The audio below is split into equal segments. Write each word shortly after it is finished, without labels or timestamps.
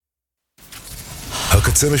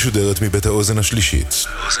הקצה משודרת מבית האוזן השלישית.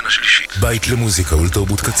 בית למוזיקה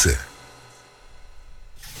ולתרבות קצה.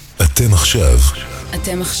 אתם עכשיו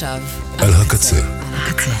על הקצה.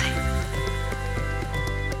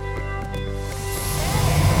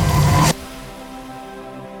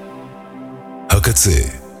 הקצה,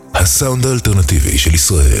 הסאונד האלטרנטיבי של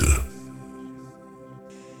ישראל.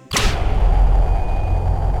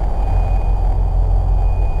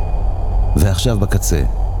 ועכשיו בקצה,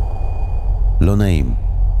 לא נעים,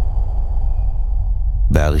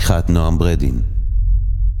 בעריכת נועם ברדין.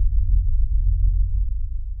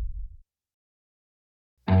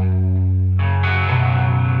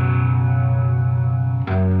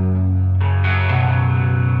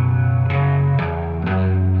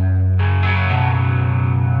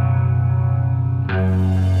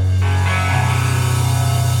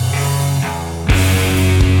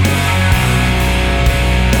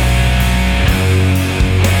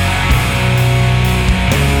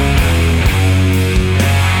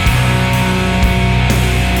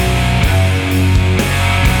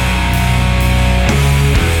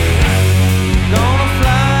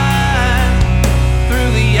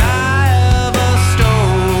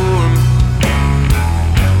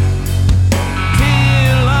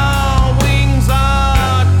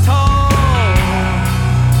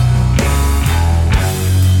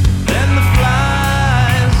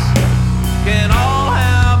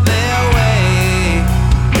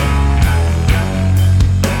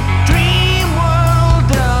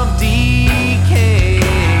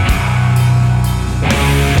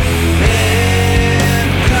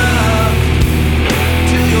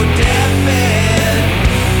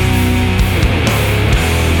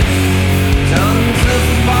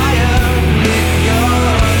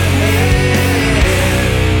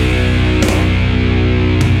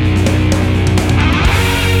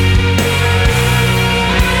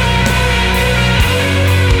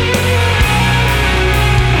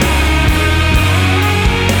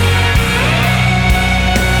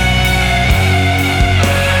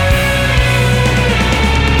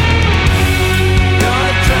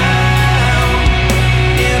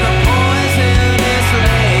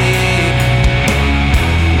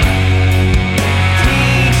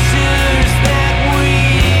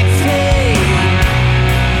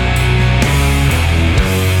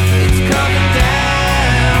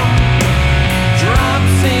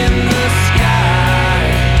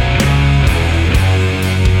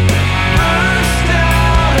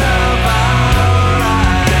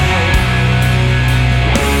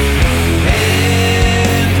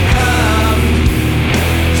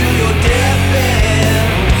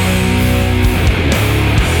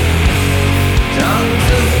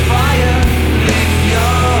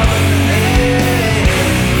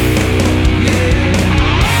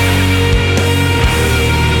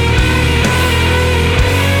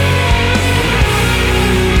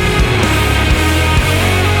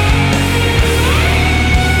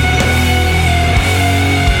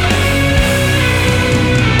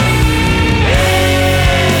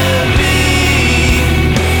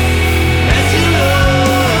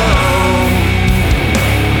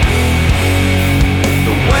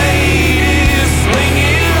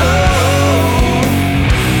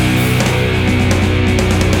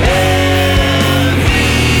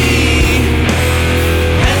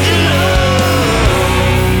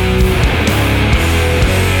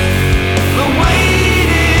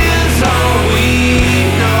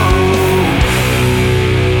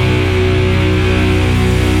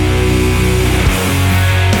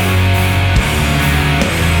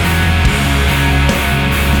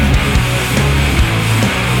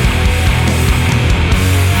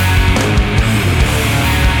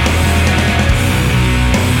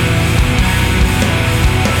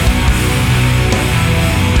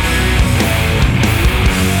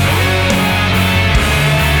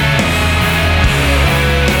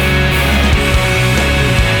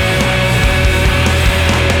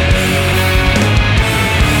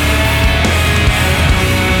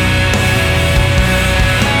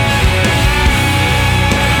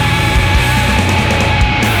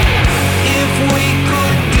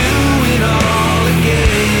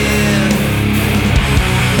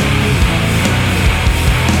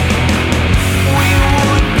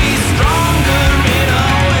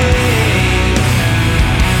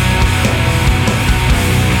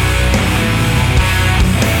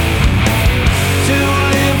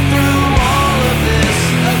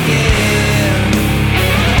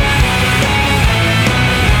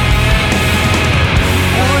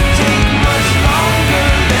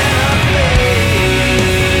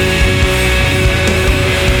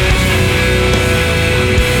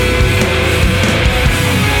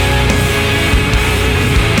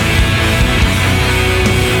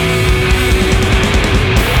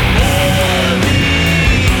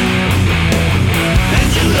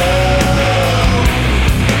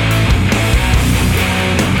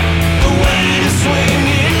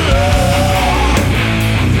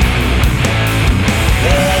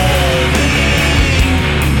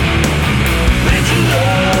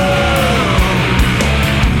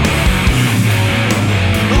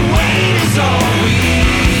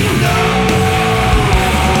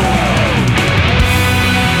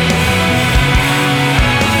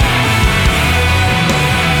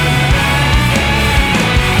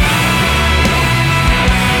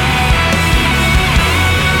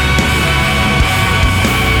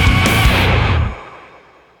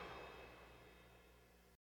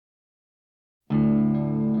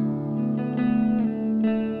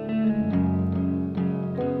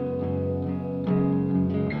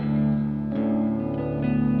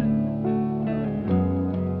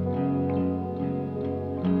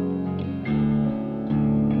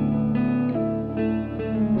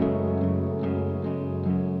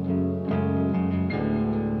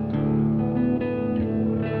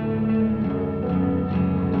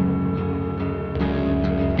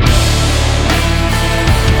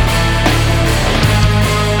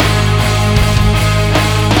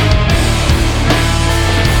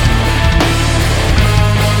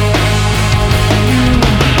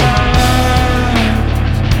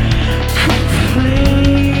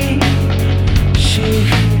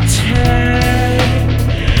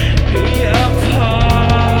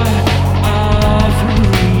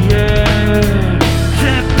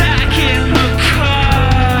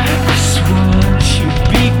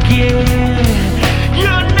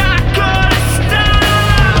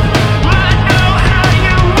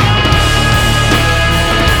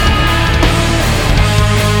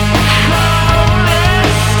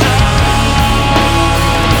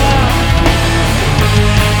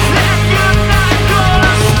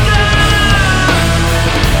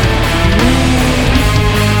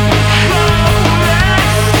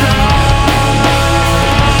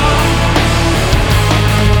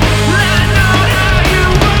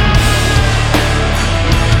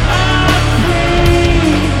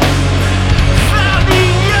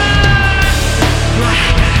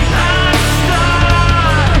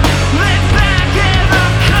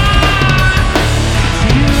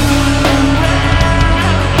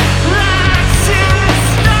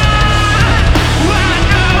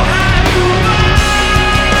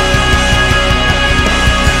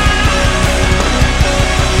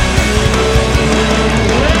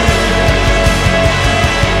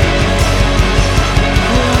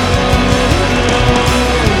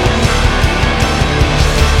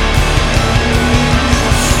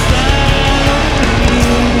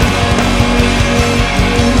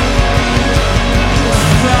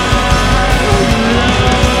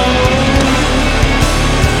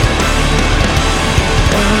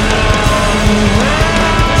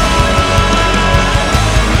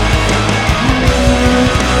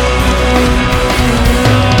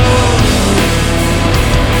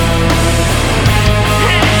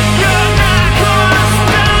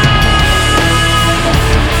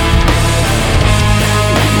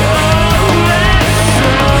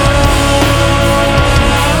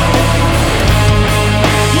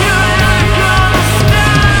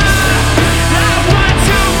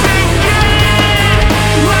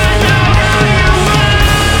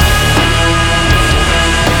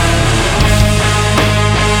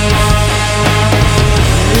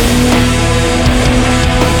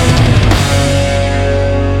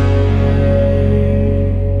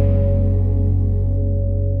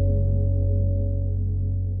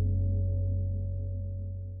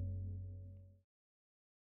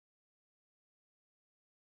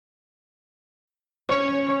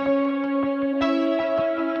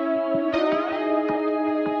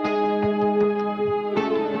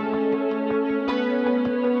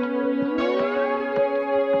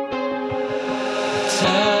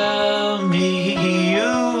 Tell me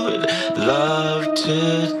you'd love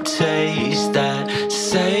to taste that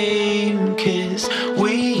same kiss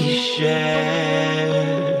we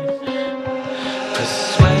shared.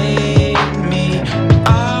 Persuade me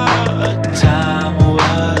our time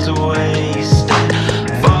was wasted,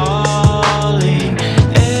 falling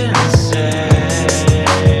insane.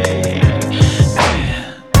 I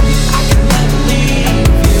can never leave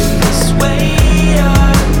you this way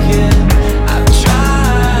again. I've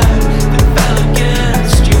tried, but fell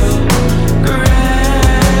against your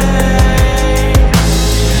grace.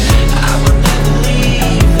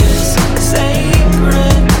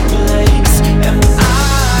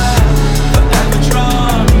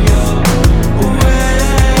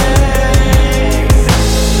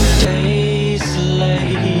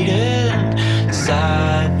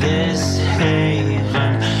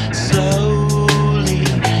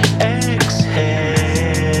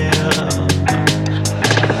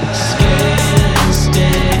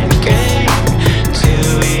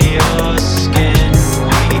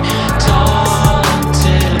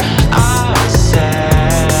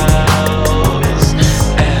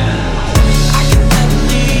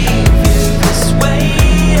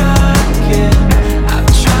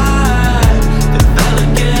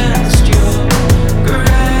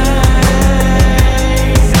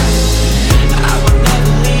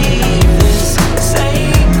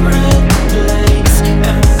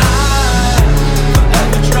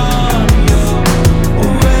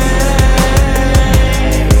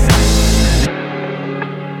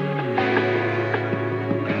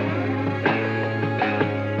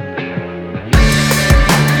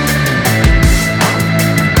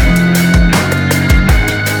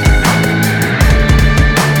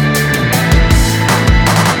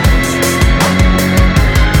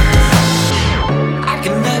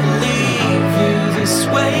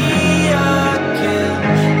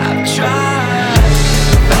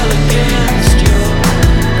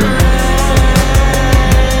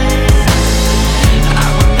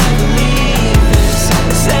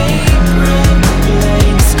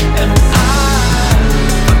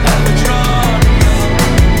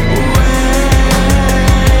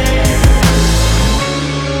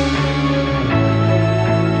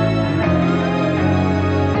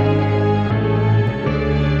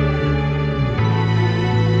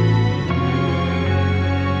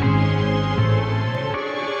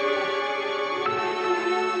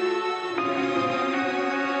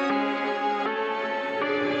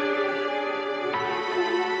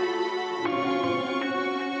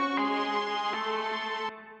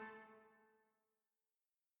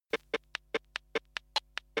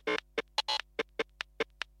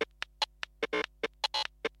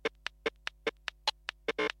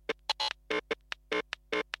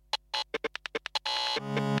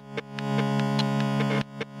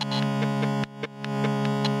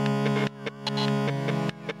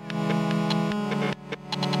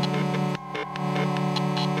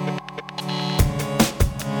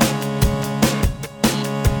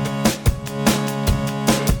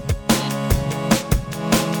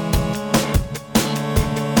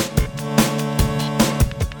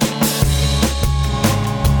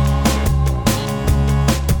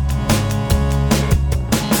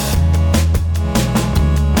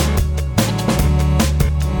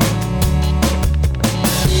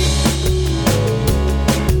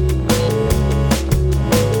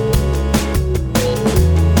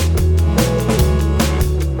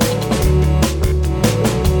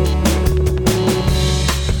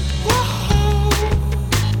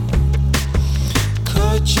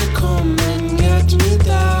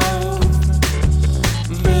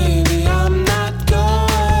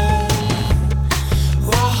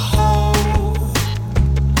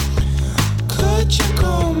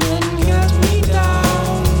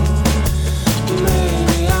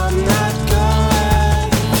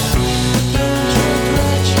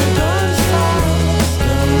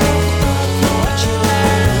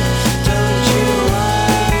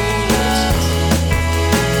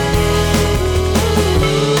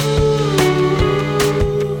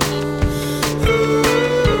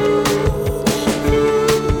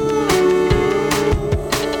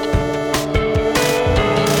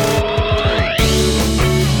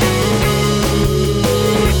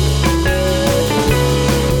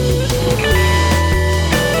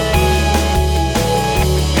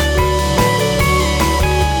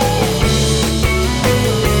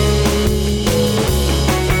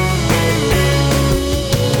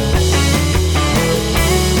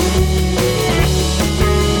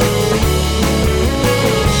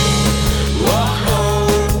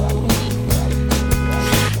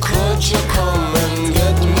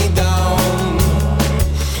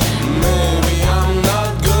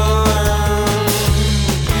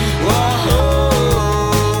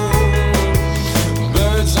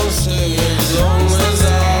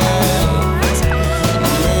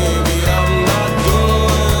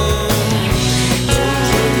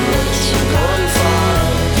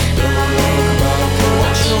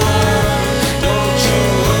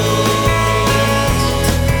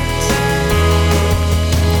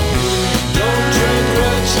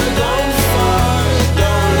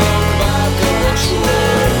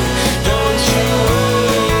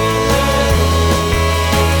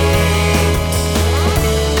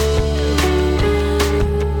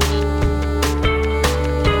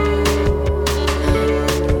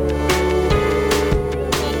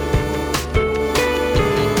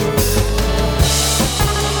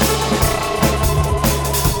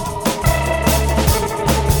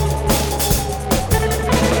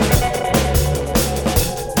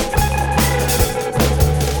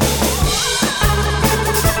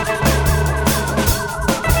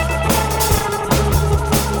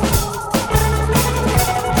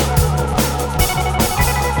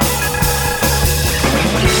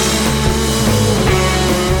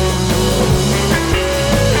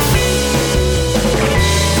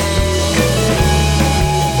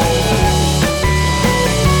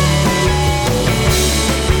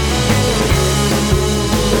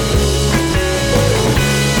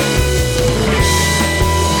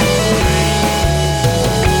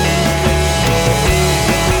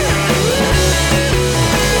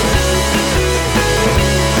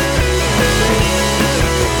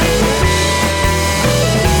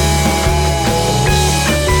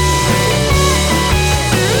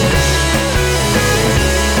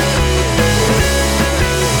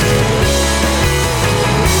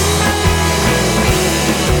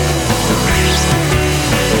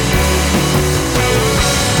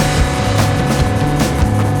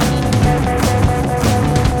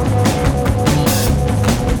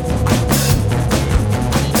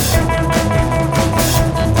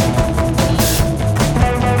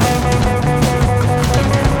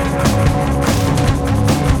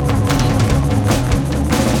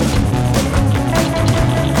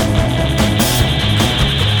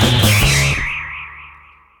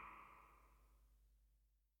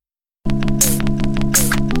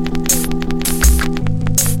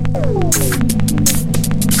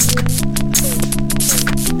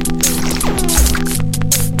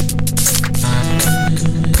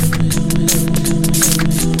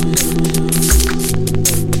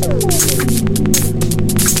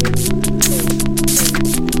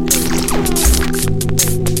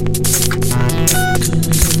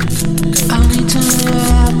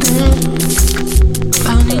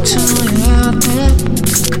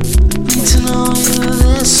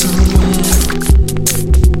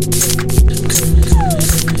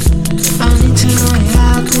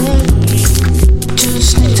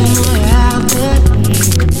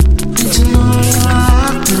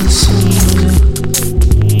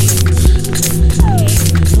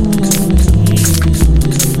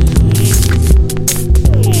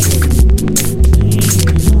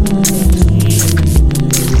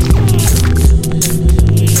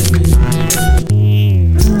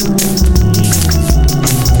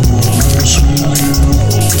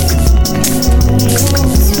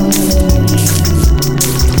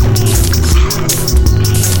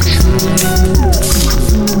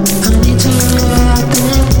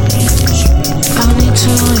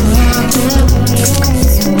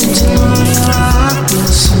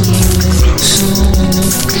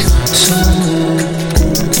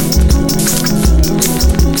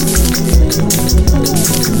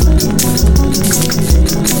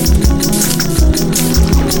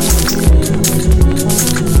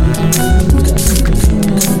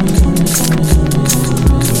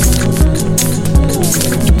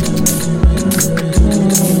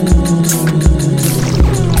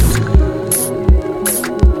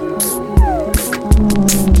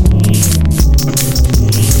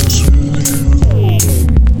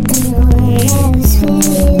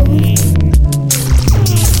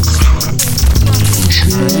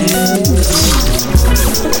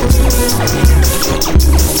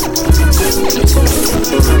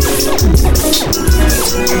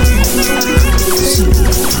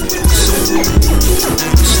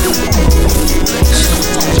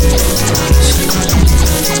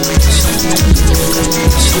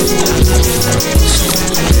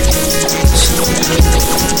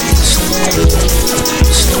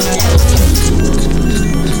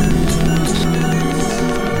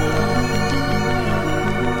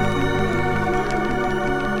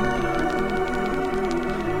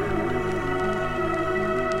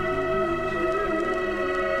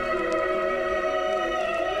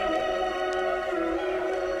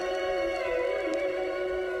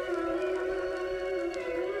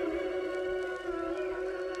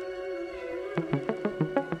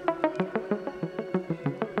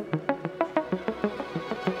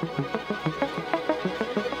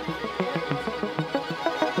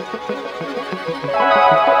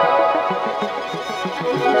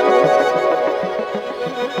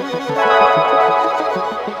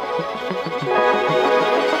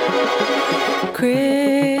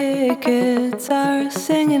 crickets are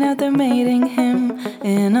singing out their mating hymn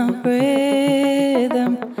in a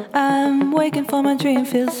rhythm. I'm waking for my dream,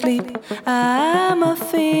 feel sleep. I'm a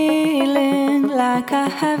feeling like I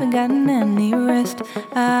haven't gotten any rest.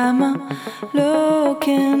 I'm a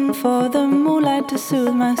looking for the moonlight to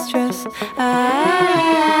soothe my stress.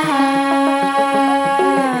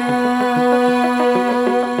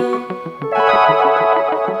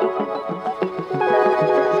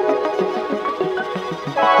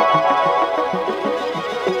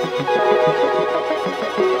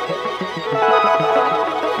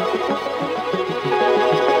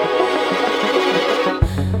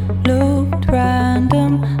 Looped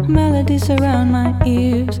random melodies around my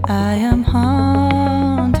ears. I am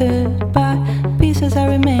haunted by pieces that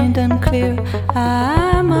remained unclear.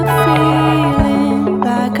 I'm a feeling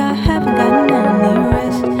like I haven't gotten any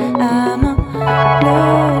rest. I'm a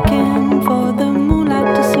looking for the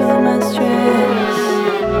moonlight to soothe my stress.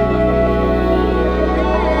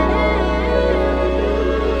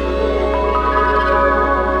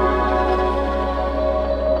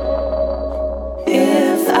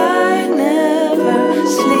 If I never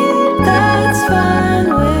sleep, that's fine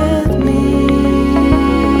with me.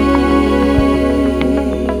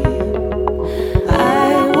 I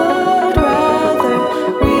would rather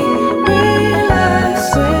relax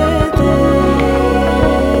with it.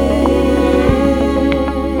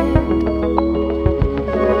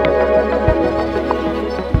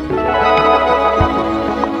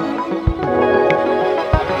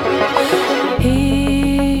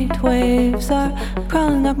 Heat waves are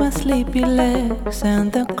crawling up my sleepy legs,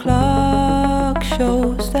 and the clock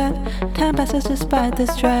shows that time passes despite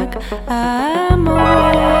this drag. I'm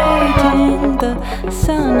awaiting the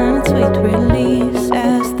sun and its sweet release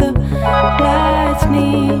as the light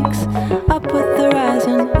sneaks up with the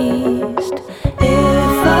rising east.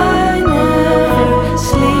 If I never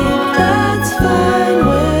sleep, that's fine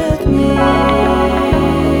with me.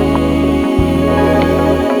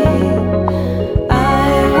 I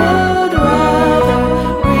would rather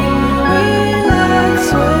relax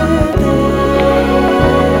with it.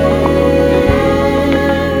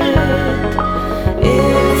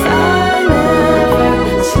 If I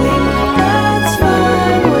never sleep, that's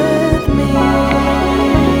fine with me.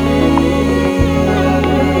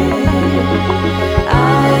 I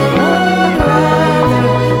would rather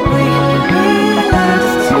relax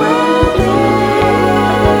with it.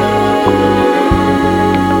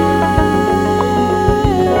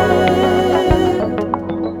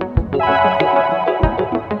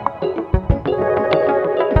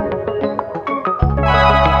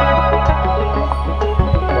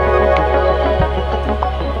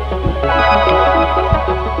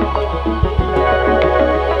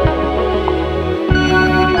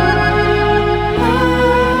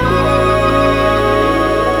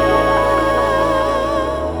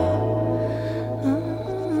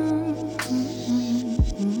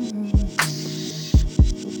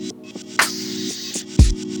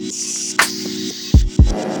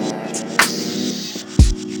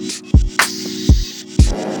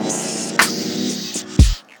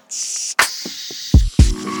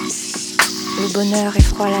 Le bonheur est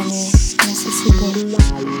froid la nuit, mais c'est si bon.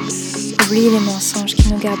 Oublie les mensonges qui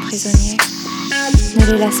nous gardent prisonniers. Ne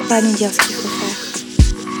les laisse pas nous dire ce qu'il faut faire.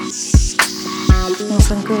 Non,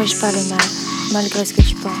 ça ne corrige pas le mal, malgré ce que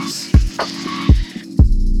tu penses.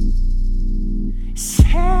 It's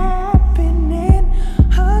happening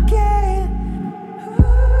again.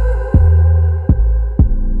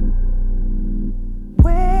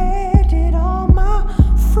 Where did all my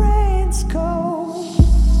friends go?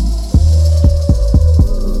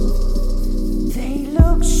 They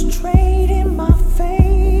look straight in my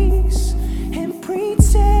face and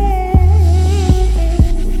pretend.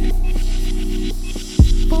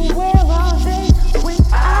 But where are they when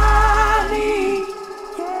I need?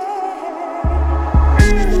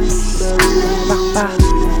 Pars pas.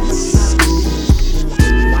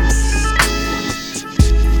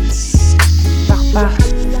 Pars pas.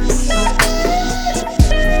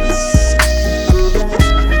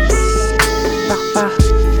 Pars pas.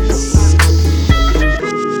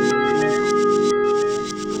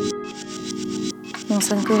 Non,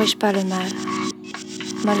 ça ne corrige pas le mal,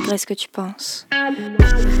 malgré ce que tu penses.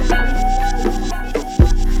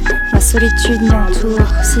 Ma solitude m'entoure,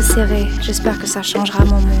 si serrée, j'espère que ça changera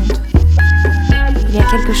mon monde. Il y a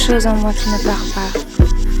quelque chose en moi qui ne part pas,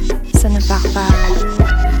 ça ne part pas.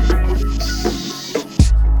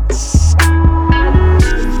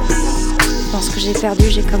 Dans ce que j'ai perdu,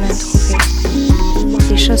 j'ai quand même trouvé.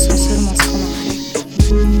 Les choses sont seulement ce qu'on en fait.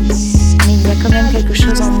 Mais il y a quand même quelque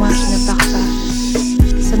chose en moi qui ne part pas.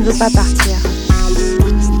 Ça ne veut pas partir.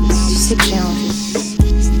 sais que j'ai envie.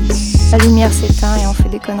 La lumière s'éteint et on fait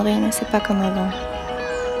des conneries, mais c'est pas comme avant.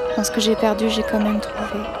 Dans ce que j'ai perdu, j'ai quand même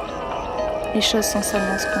trouvé. Les choses sont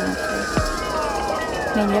seulement ce qu'on en fait.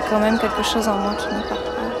 Mais il y a quand même quelque chose en moi qui ne part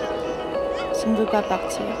pas. Qui ne veut pas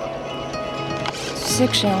partir. Tu sais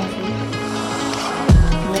que j'ai envie.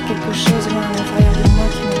 Il y a quelque chose là à l'intérieur de moi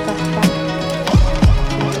qui ne part pas.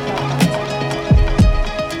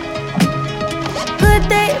 Good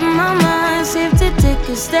day in my mind, safe to take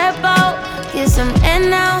a step out. Get some air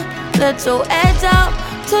now, let your edge out.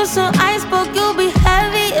 To some iceberg, you'll be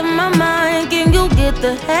heavy in my mind. Can you get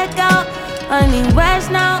the heck out? I need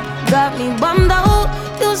rest now, got me bummed out.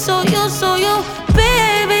 You so,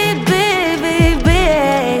 baby, baby,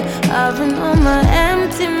 baby. I've been on my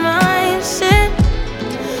empty mind, shit.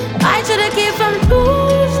 I should've kept from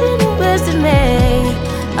losing the best of me.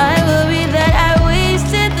 I worry that I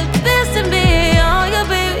wasted the best of me. Oh, yeah,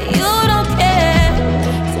 baby, you don't care.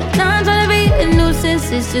 So now I'm tryna be a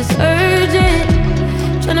nuisance, it's just urgent.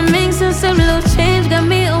 Tryna make sense of little change, got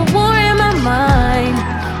me a war in my mind.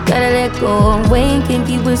 Gotta let go and wait, can't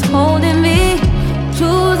keep what's holding me.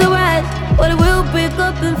 Choose the right, or it will break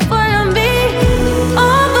up in front of me.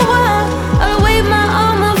 All the while, I'll wave my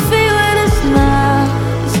arm and feel it is now.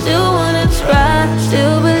 Still wanna try,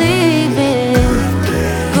 still believe in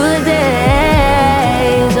good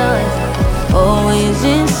days. Always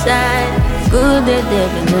inside, good that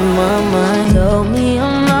they've been in my mind. Told me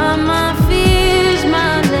I'm on my fears,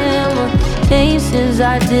 my limitations.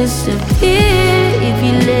 I disappear if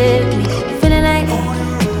you let me.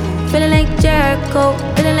 Feeling like Jericho,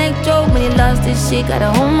 feeling like Joe when he lost his shit. Gotta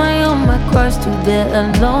hold my own, my cross to bear a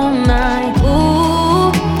long night. Ooh,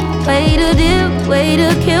 way to dip, way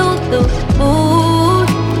to kill the mood.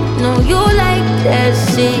 No, you like that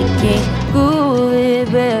shit, can't groove it,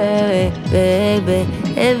 baby, baby.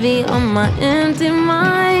 Heavy on my empty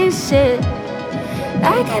mind, shit.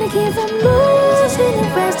 I gotta keep from losing the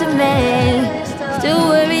rest of me. Still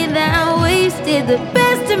worried that I wasted the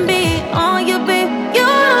best of me on you, babe. You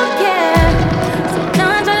don't care. So now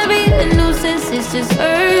I'm tryna be a nuisance, it's just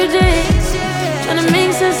urgent. Tryna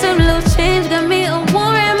make sense of little change, got me a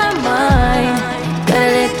war in my mind. Gotta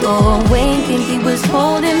let go away, can't keep what's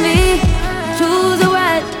holding me. Choose the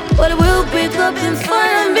right, but it will break up in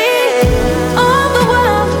front of me. All the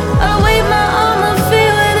while, I'll wave my arm and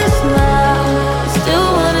feel it is now. Still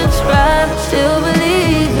wanna try, still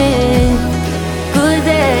believe in good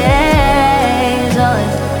days. Oh,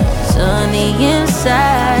 sunny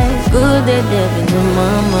inside, good that they've been in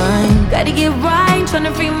my mind. Gotta get right,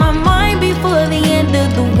 tryna free my mind before the end of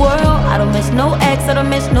the world. I don't miss no ex, I don't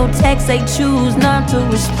miss no text. I choose not to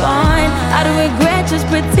respond. I don't regret, just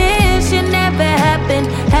pretend shit never happened.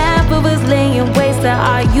 Half of us laying waste to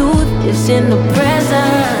our youth is in the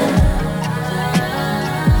present.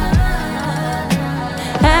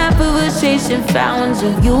 Half of us chasing fountains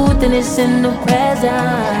of youth and it's in the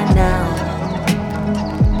present now.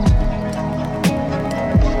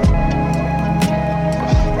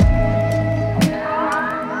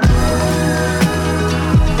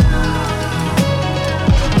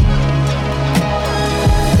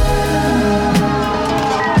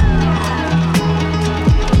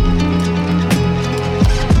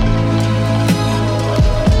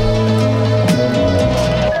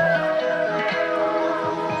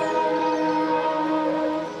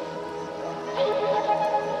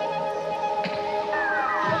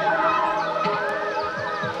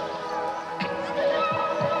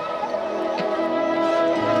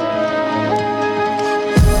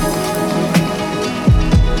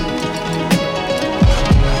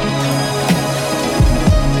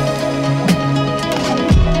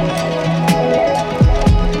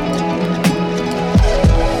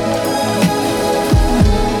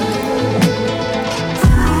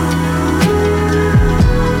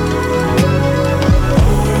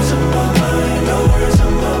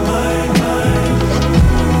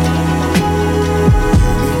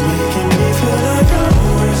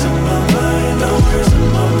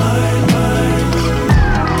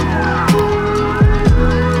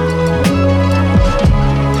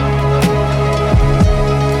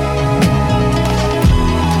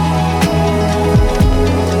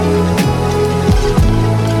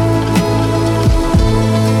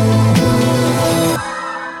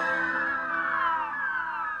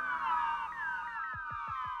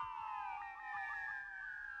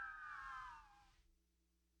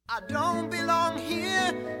 I don't belong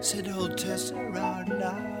here, said old Tessa out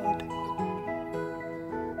loud.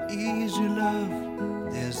 Easy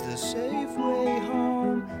love, there's the safe way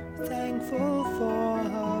home. Thankful for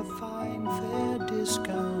her fine fair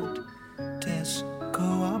discount. Tess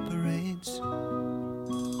cooperates.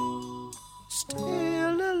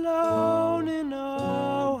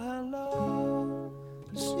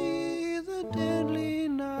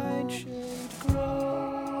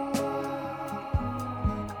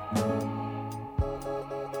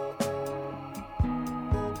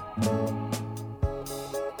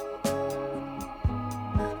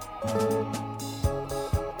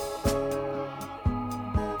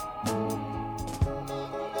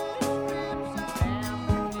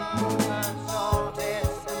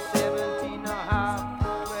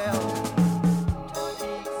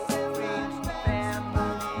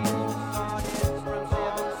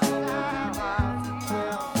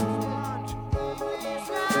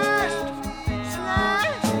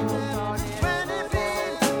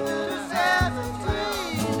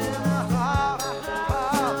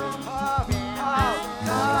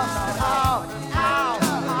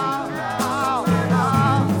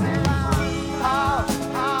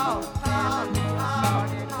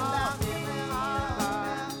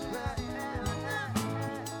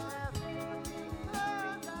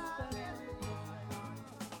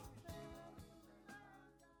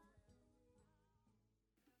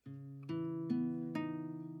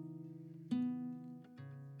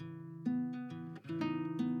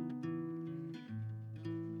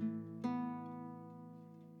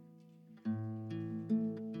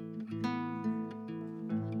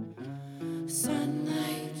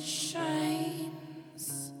 Sunlight shines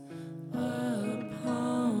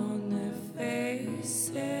upon their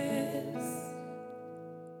faces.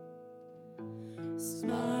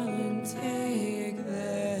 Smile and take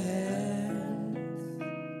their hands.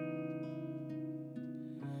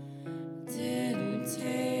 Didn't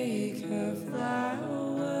take her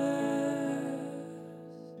flowers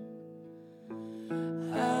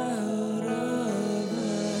out of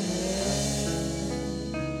her hand.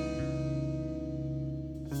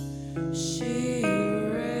 She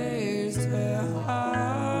raised her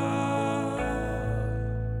heart.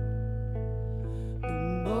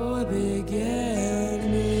 The boy began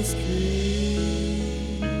his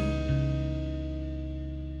scream.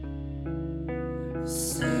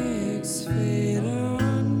 6 feet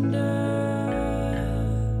under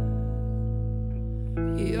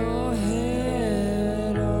your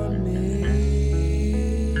head on me.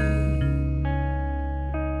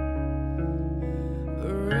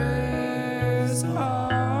 Raise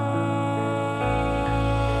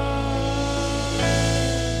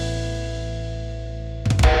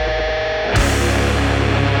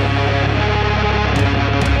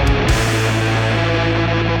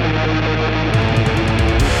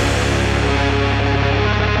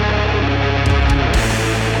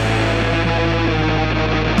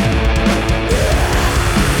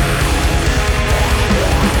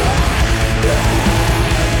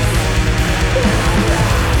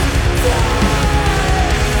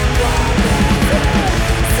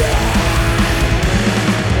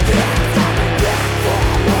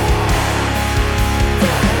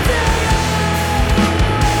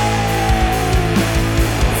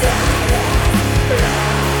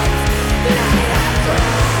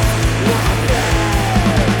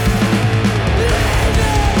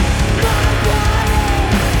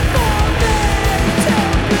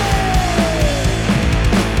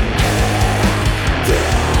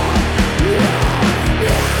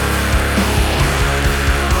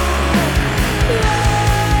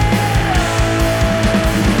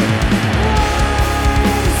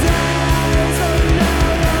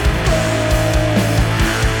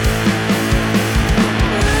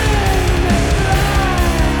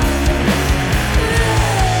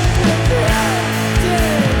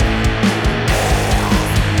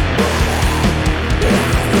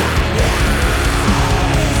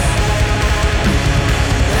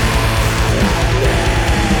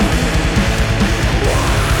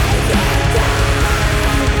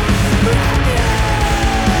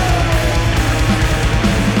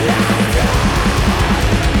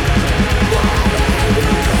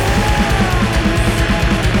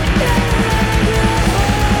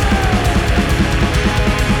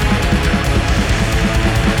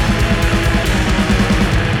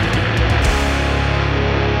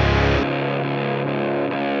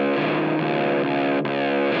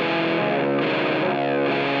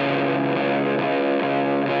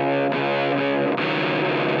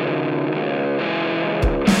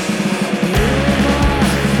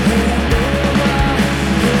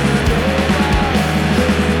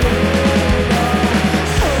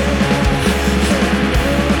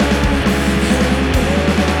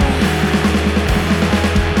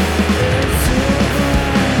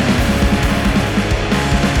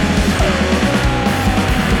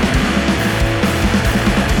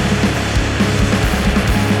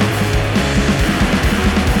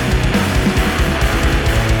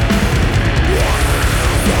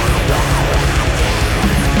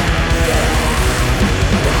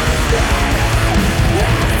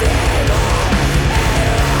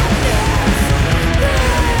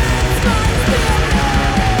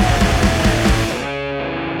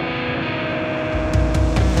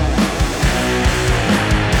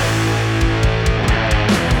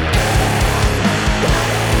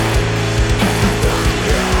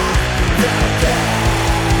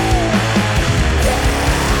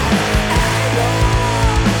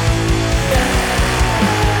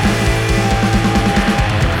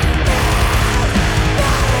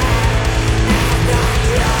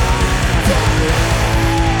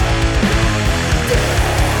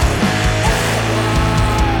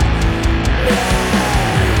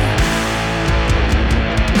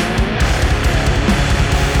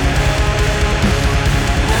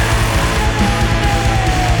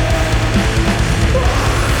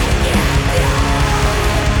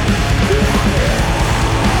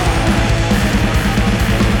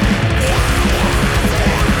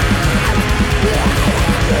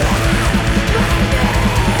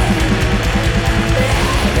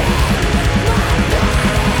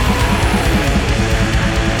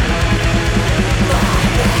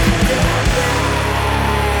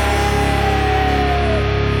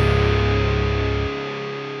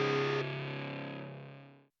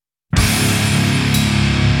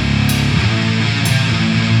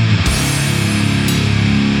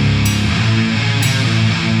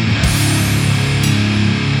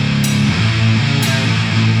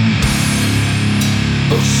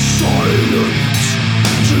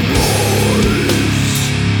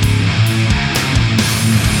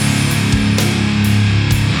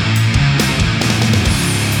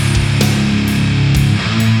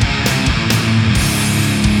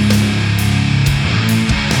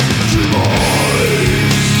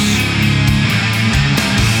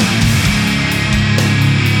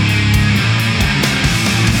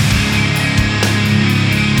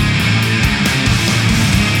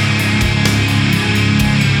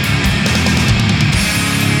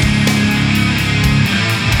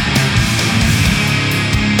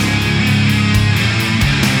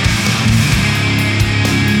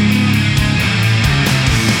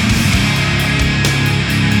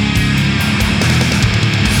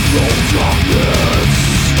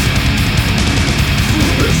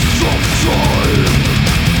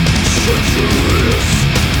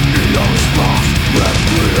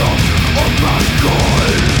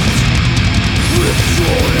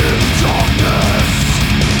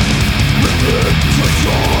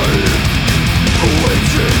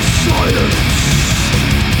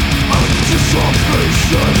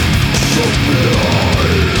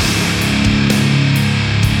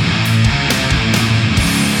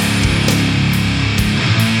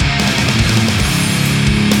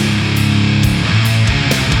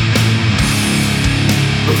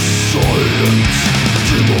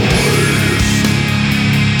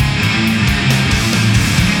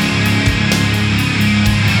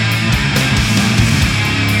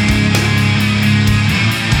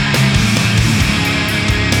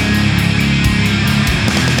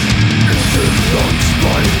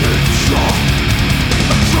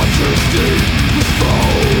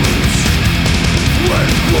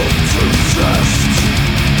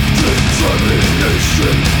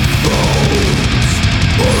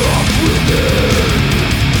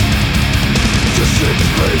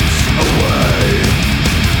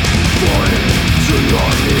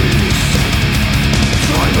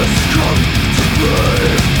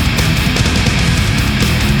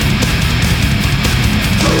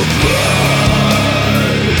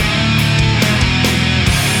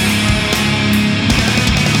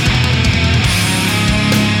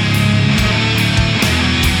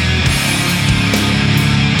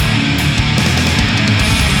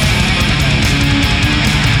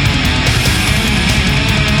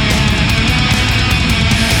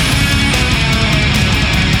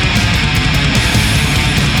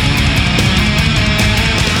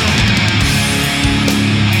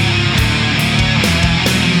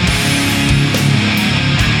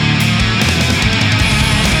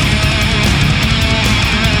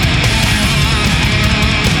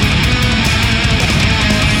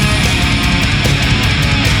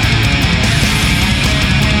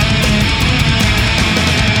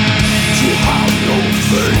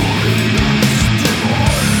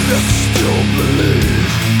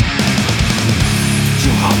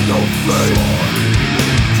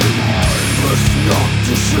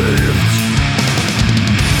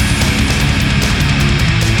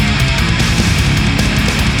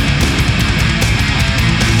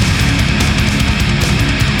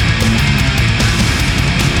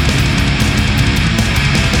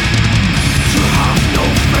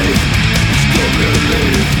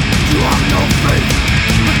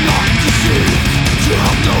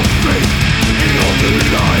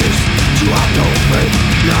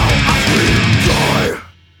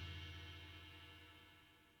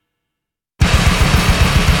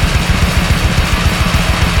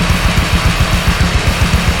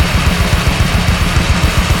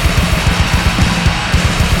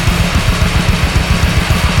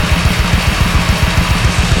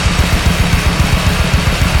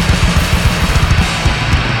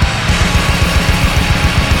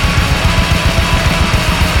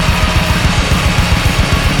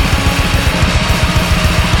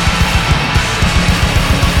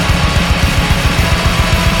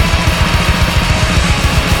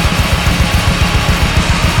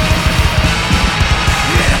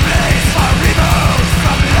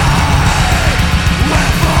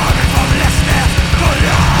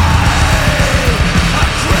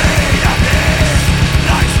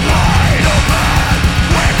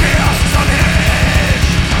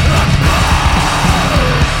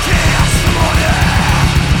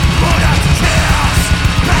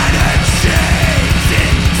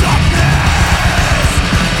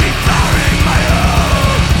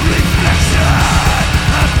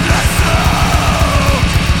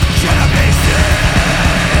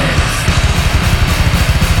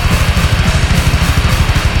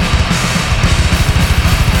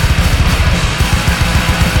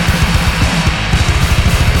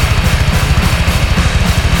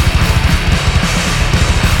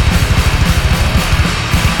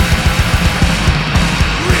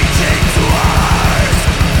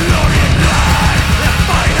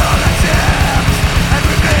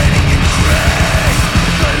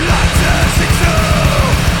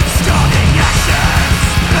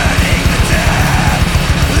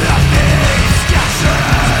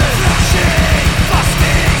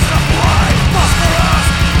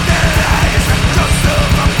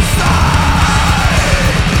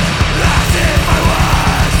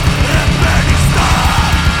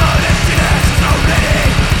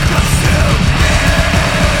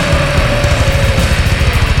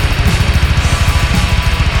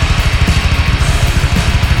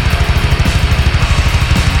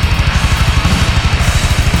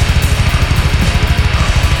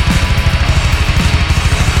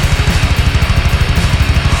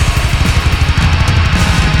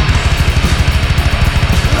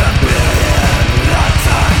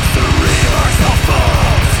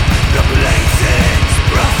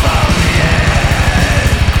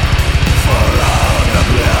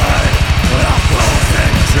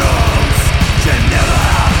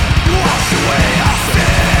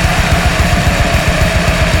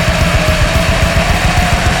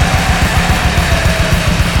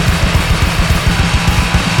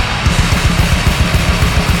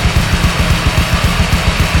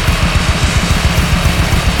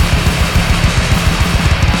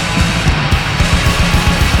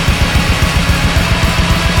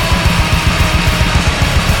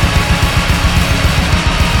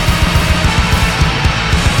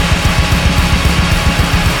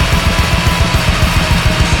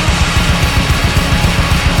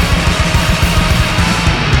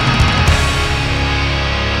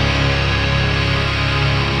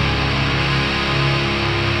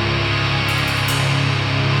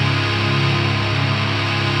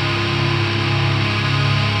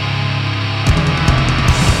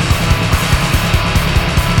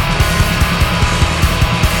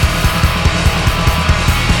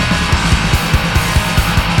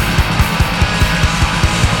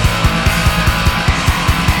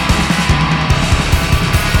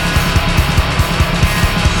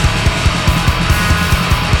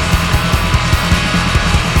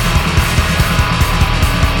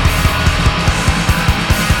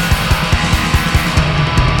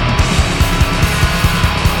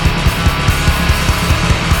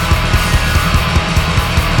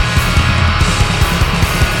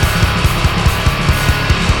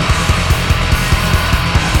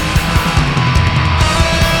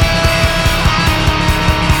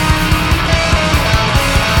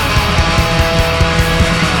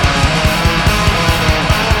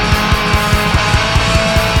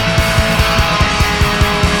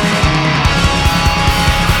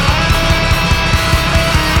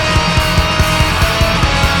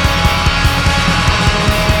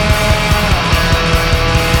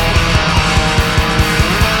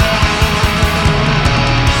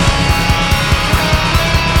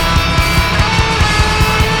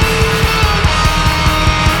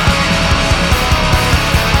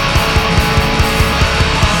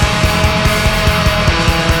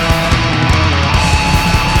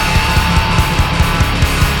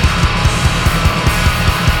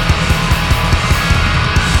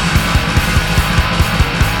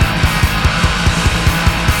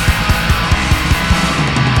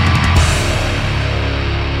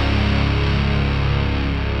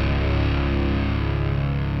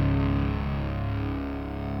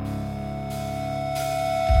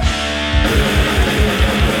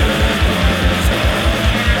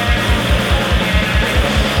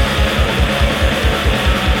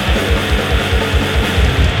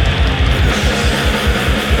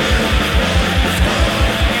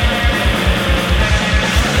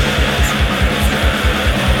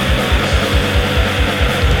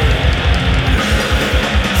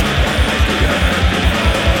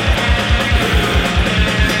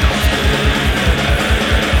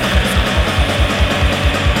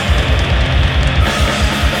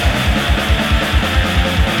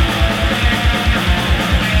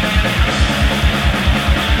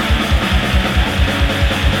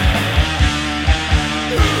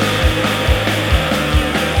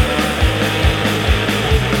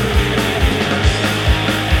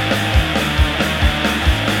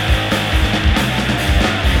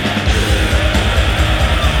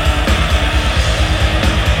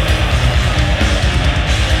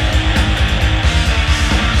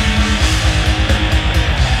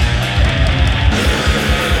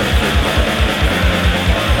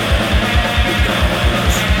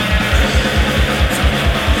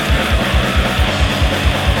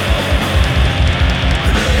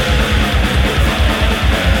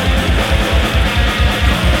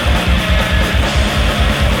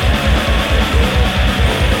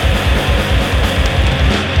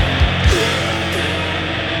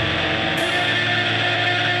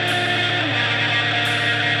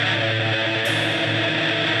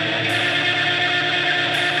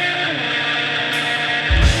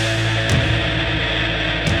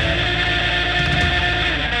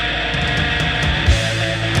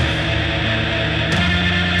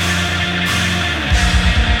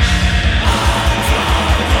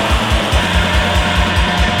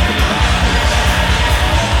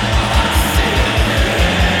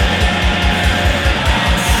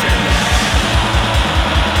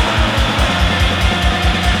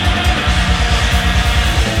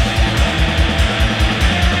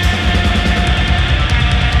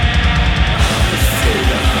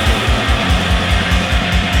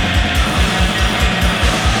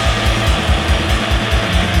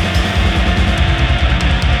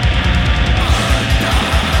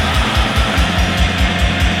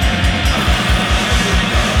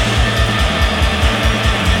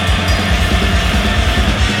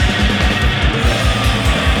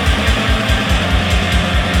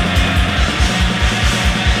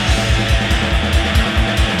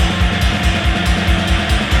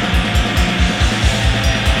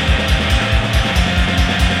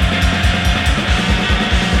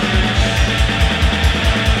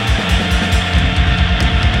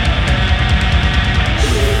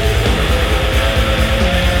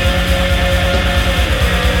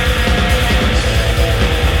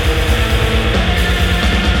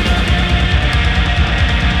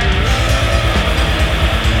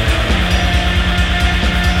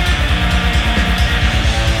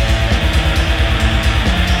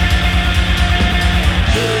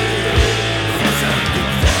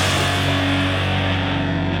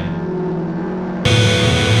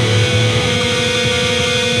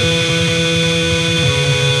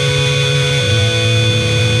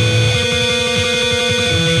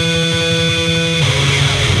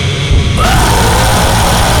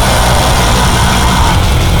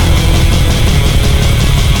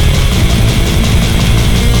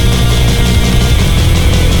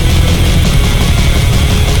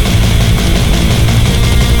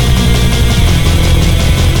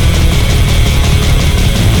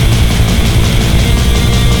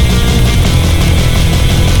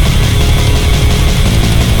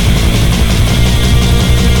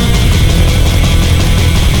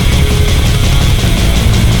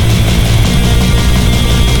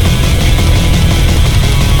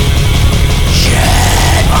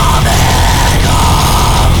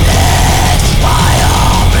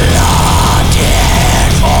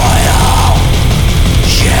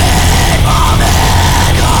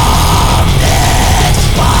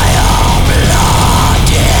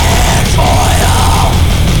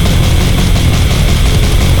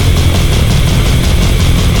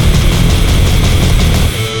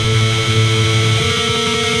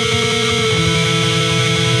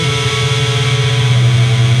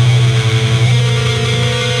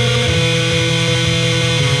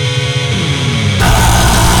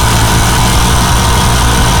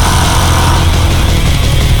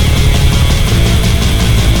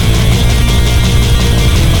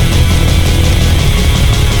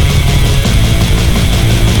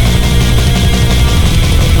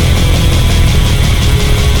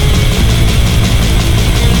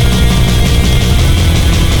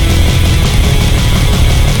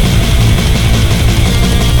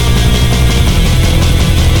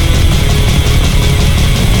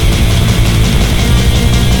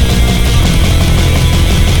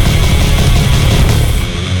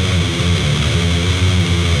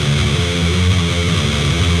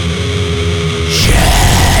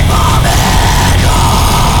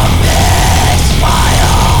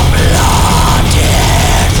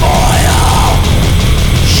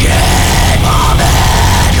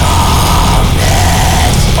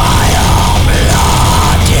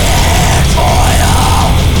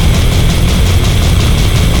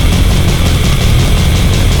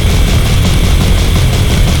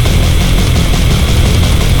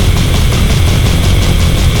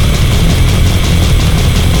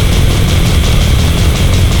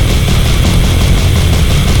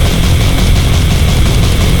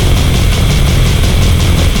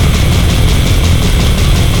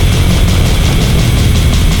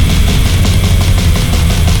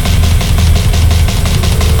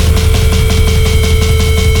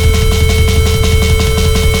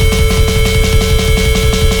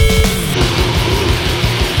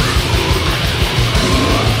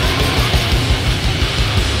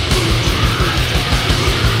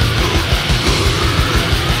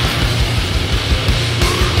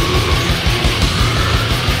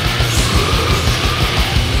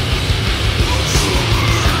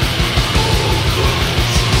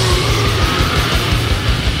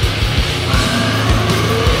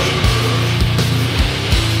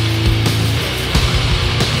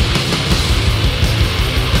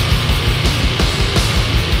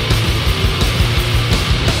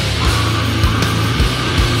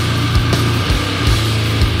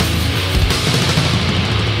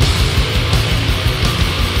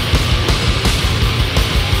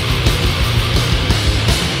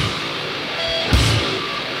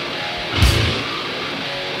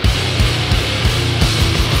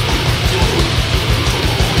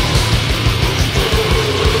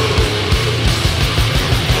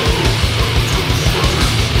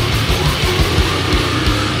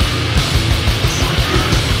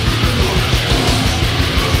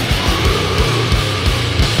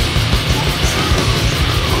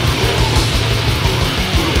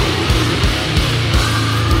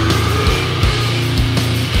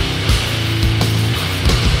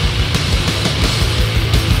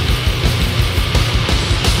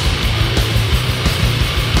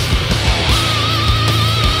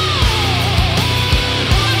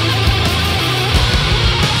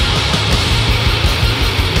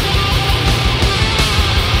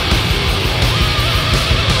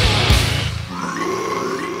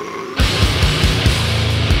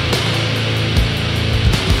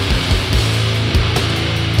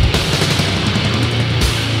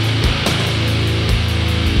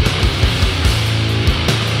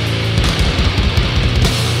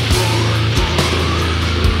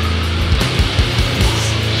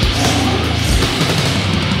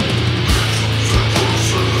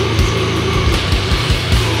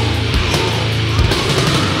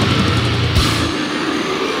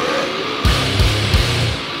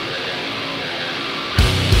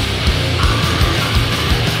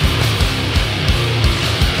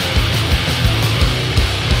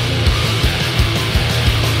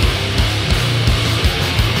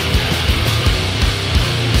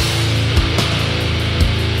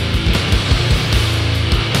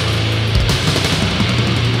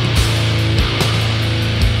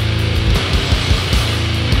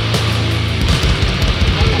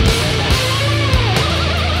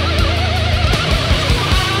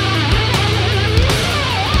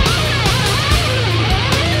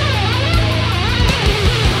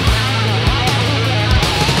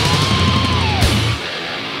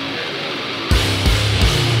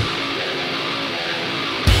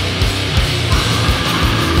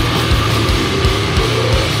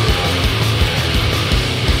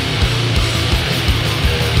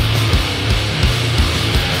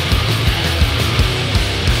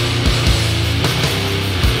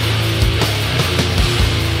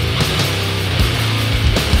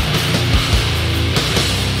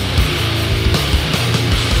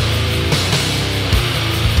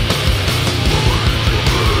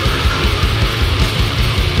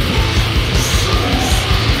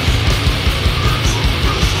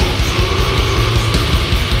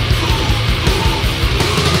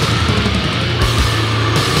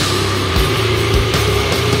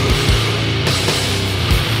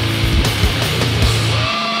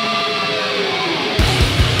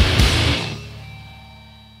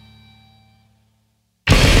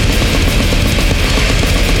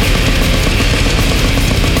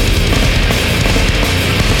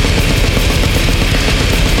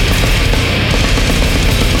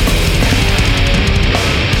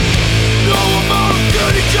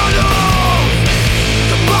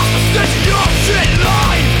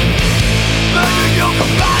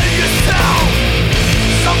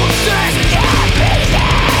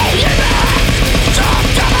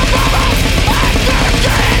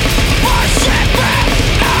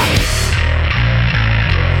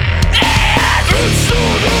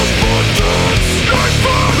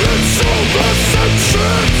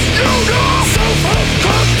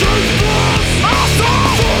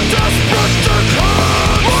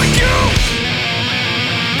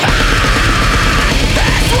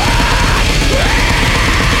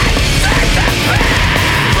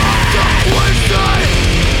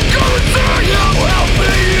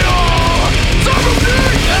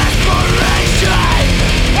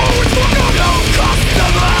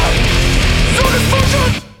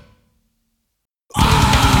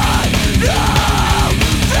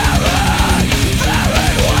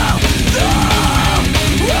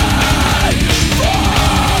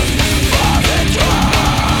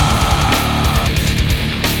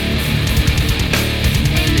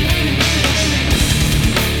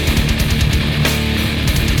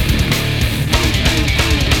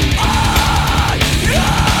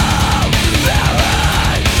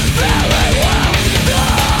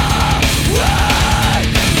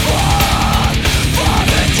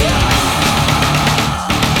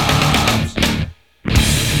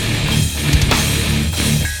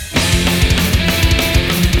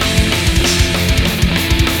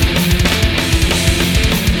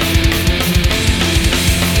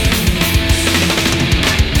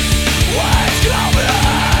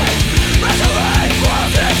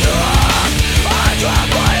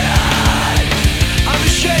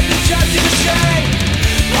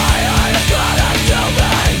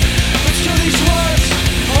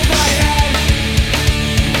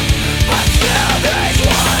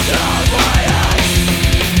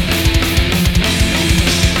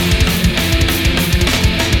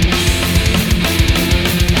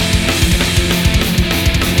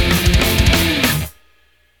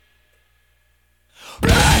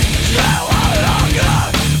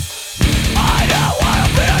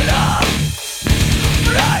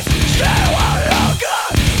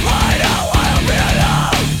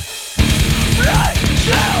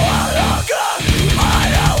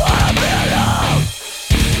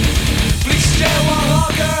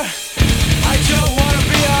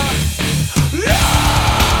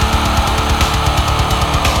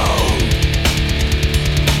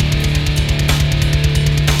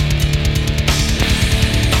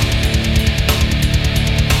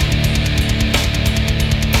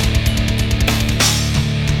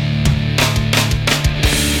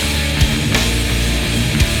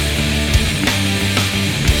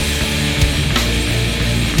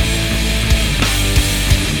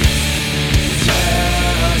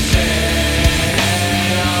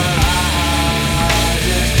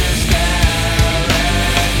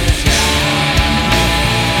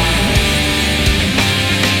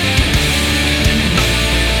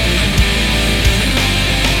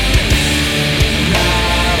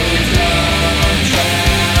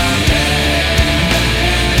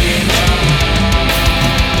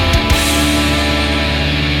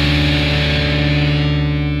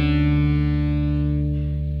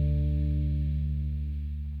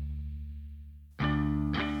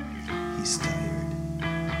tired.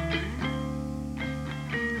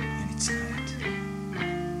 And it's night.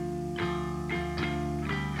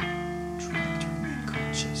 Trying to remain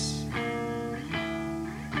conscious.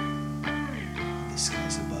 The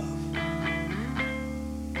skies above are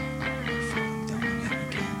falling down on him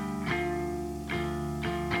again.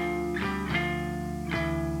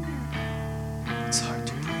 It's hard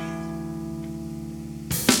to breathe.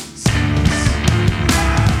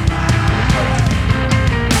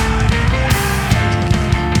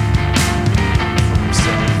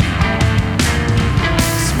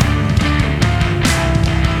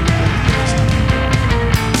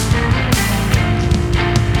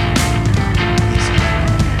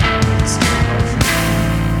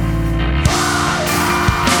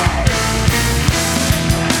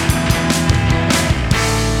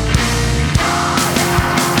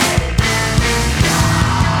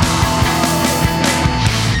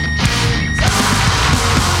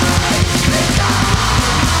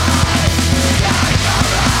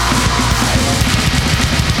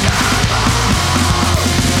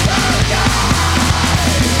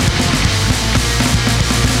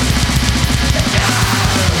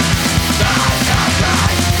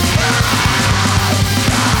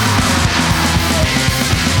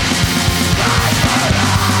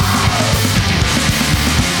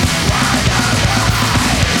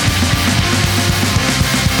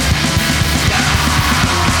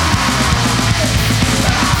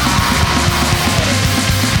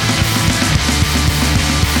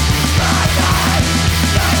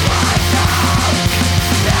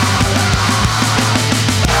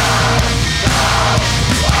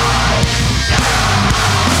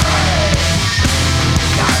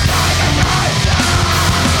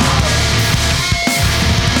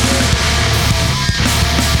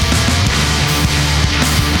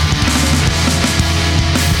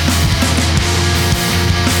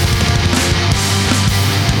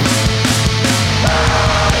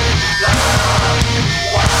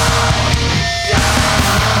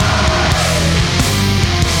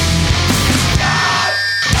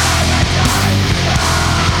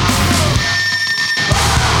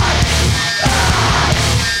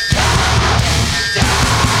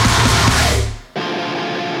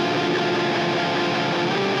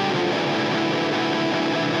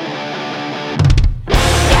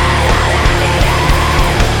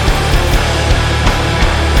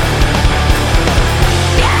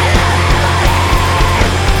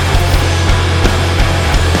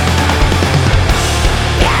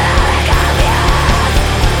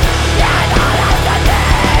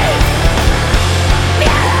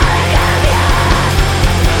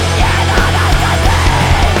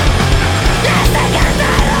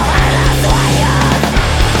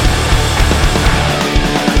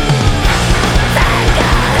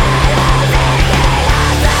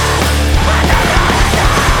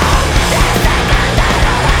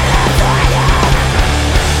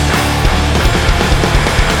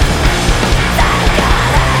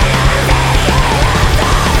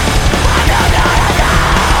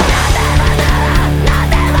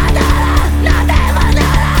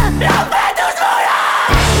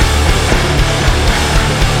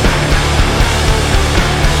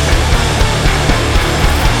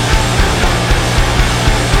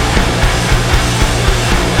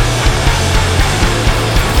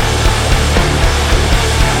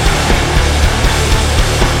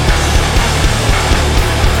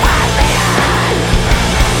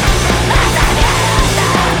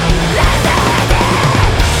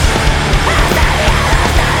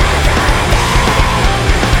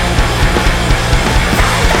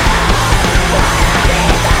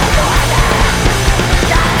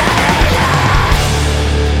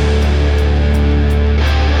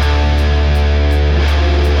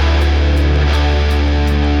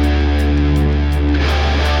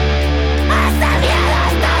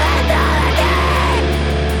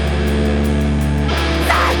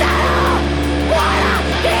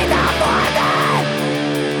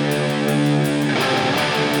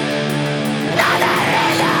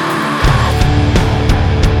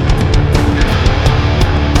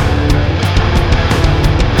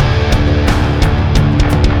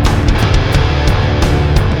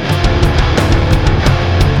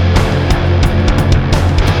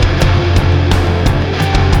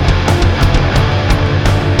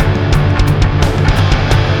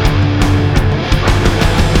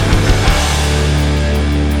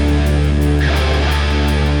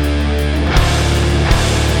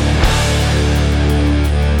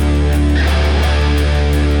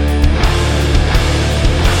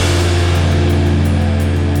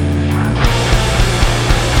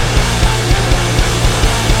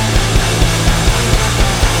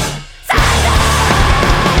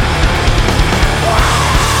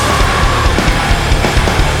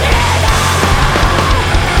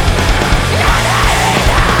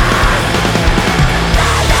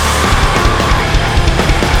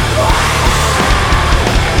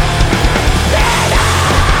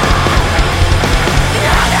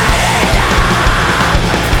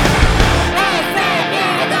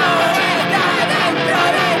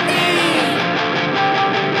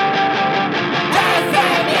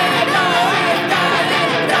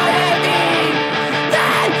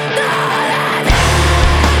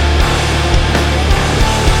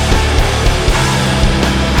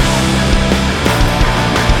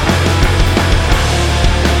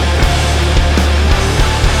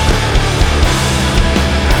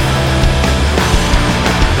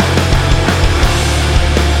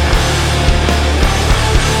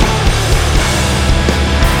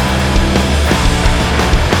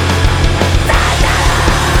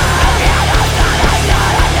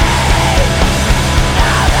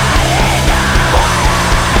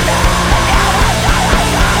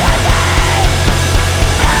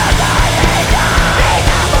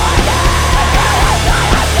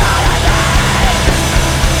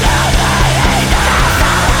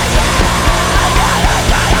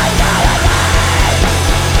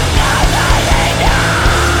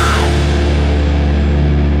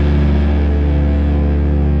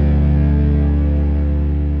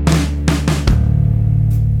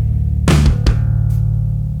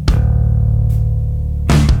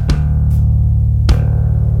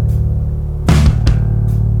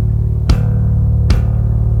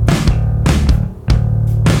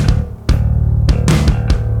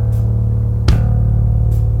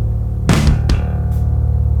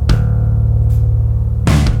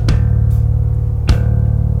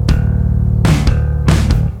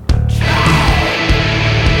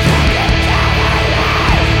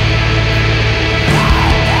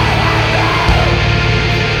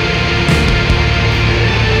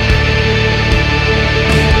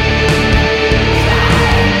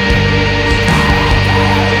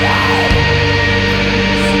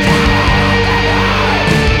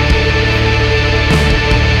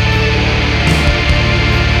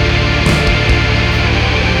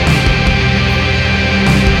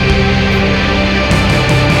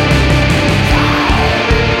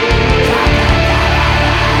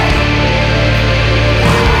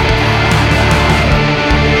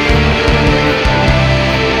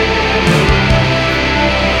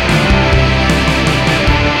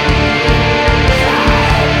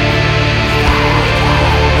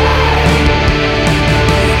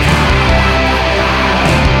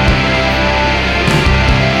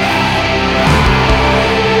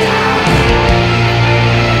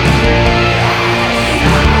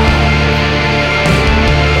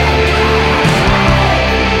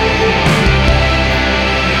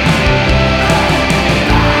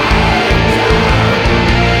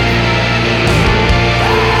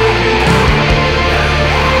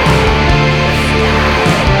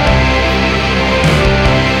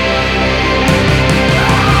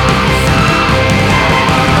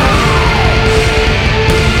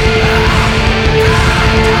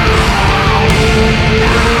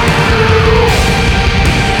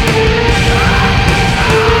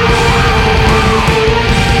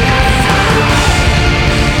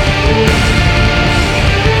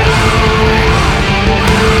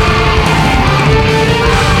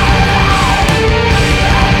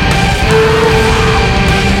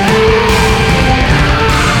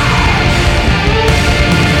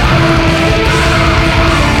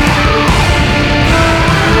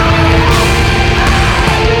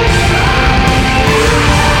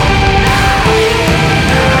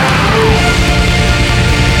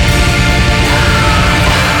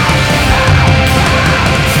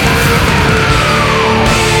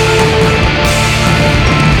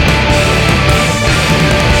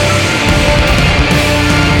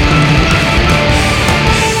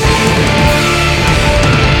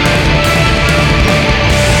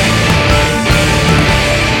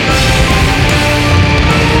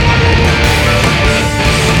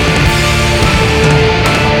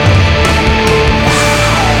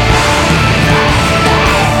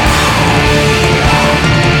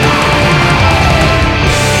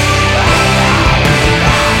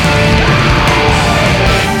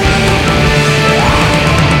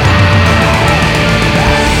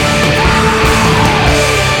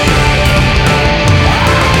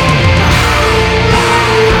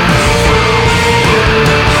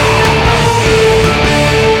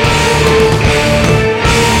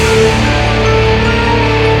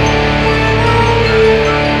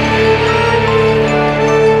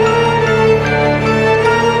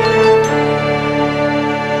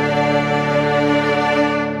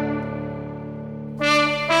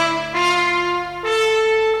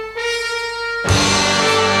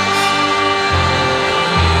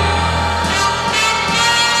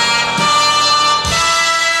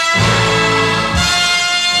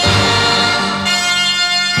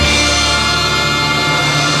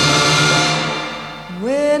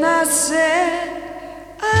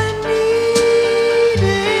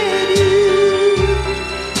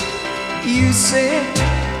 You said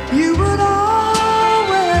you would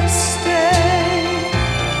always stay.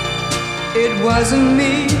 It wasn't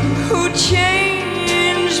me who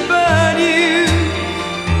changed, but you.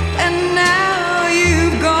 And now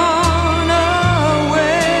you've gone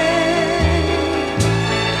away.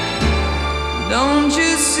 Don't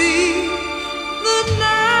you see that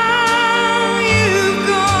now you've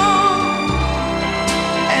gone,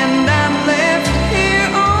 and I'm left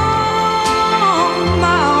here on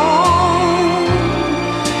my own,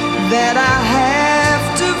 that I have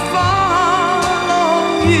to follow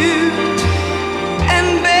you and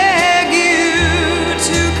beg you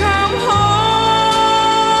to come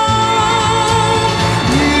home.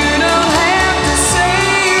 You don't have to say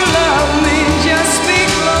you love me, just be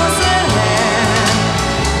close at hand.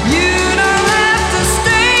 You don't have to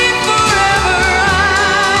stay forever,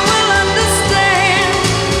 I will understand.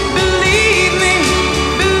 Believe me,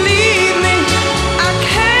 I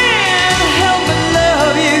can't help but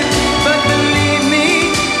love you. But believe me,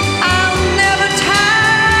 I'll never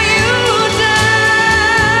tie you down.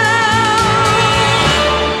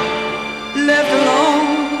 Left alone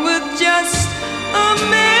with just a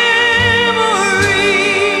memory.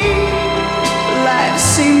 Life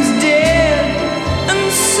seems dead and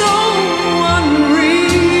so unreal.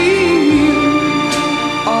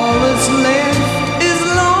 All that's left is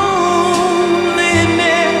loneliness.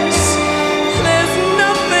 There's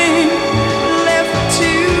nothing left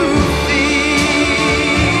to feel.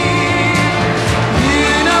 You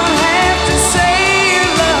don't have to say you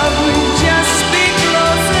love me, just be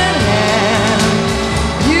close at hand.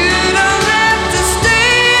 You don't have to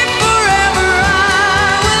stay forever, I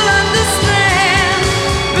will understand.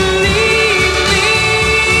 Believe me,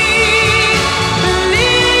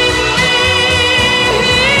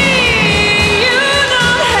 you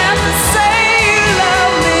don't have to say you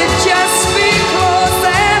love me, just be close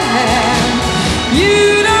at hand. You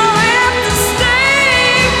don't have to stay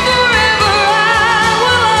forever, I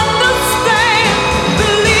will understand.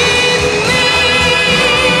 Believe me,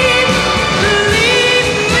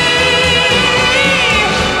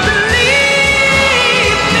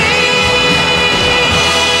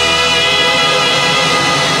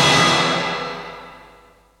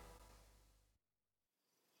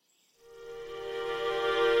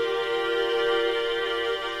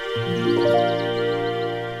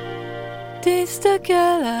 תסתכל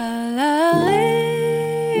על ההרים,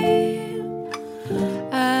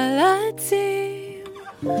 על העצים,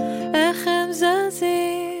 איך הם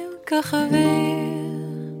זזים כחביר.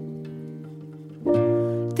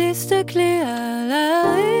 תסתכלי על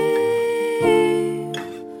ההרים,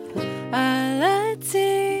 על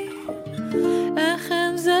העצים, איך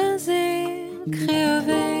הם זזים, קחי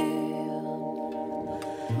אוויר.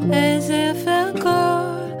 איזה יפה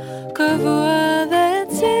הכל, קבוע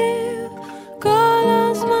ויציב, כל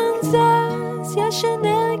הזמן זז, יש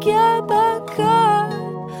אנרגיה בכל.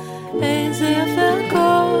 איזה יפה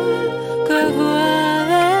הכל, קבוע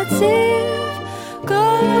ויציב,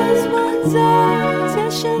 כל הזמן זז,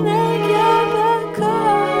 יש אנרגיה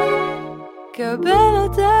בכל. קבל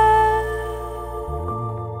אותה.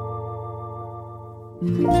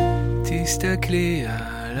 תסתכלי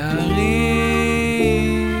על הרים,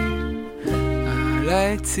 על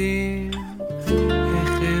העצים,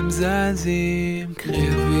 איך הם זזים, קחי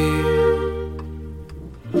אוויר.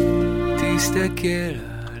 תסתכל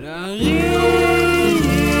על הרים,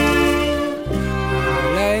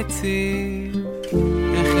 על העצים,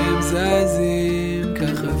 איך הם זזים,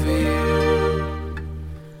 קח אוויר.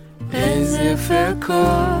 איזה יפה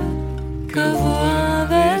הכל, קבוע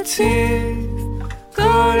ויציב,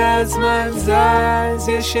 כל הזמן זז,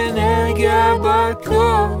 יש אנרגיה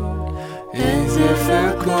בכל. איזה יפה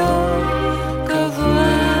הכל, קבוע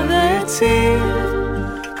ויציב,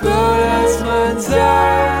 כל הזמן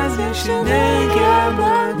זז, יש אנרגיה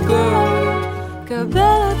בכל.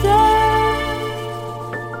 קבל אותה.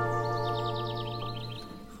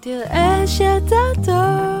 תראה שאתה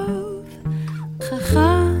טוב,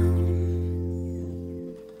 חכם,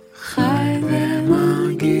 חי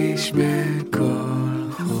ומרגיש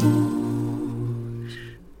בכל חוש.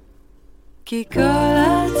 כי כל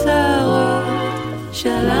הצרות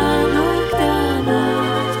שלנו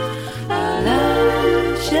קטנות,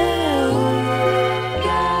 עליו שהוא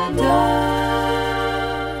גדול.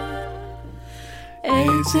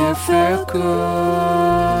 איזה יפה הכל.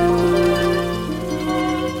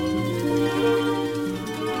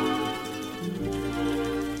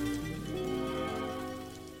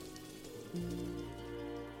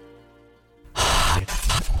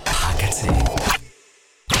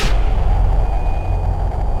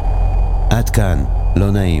 עד כאן,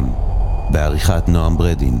 לא נעים, בעריכת נועם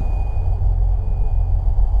ברדין.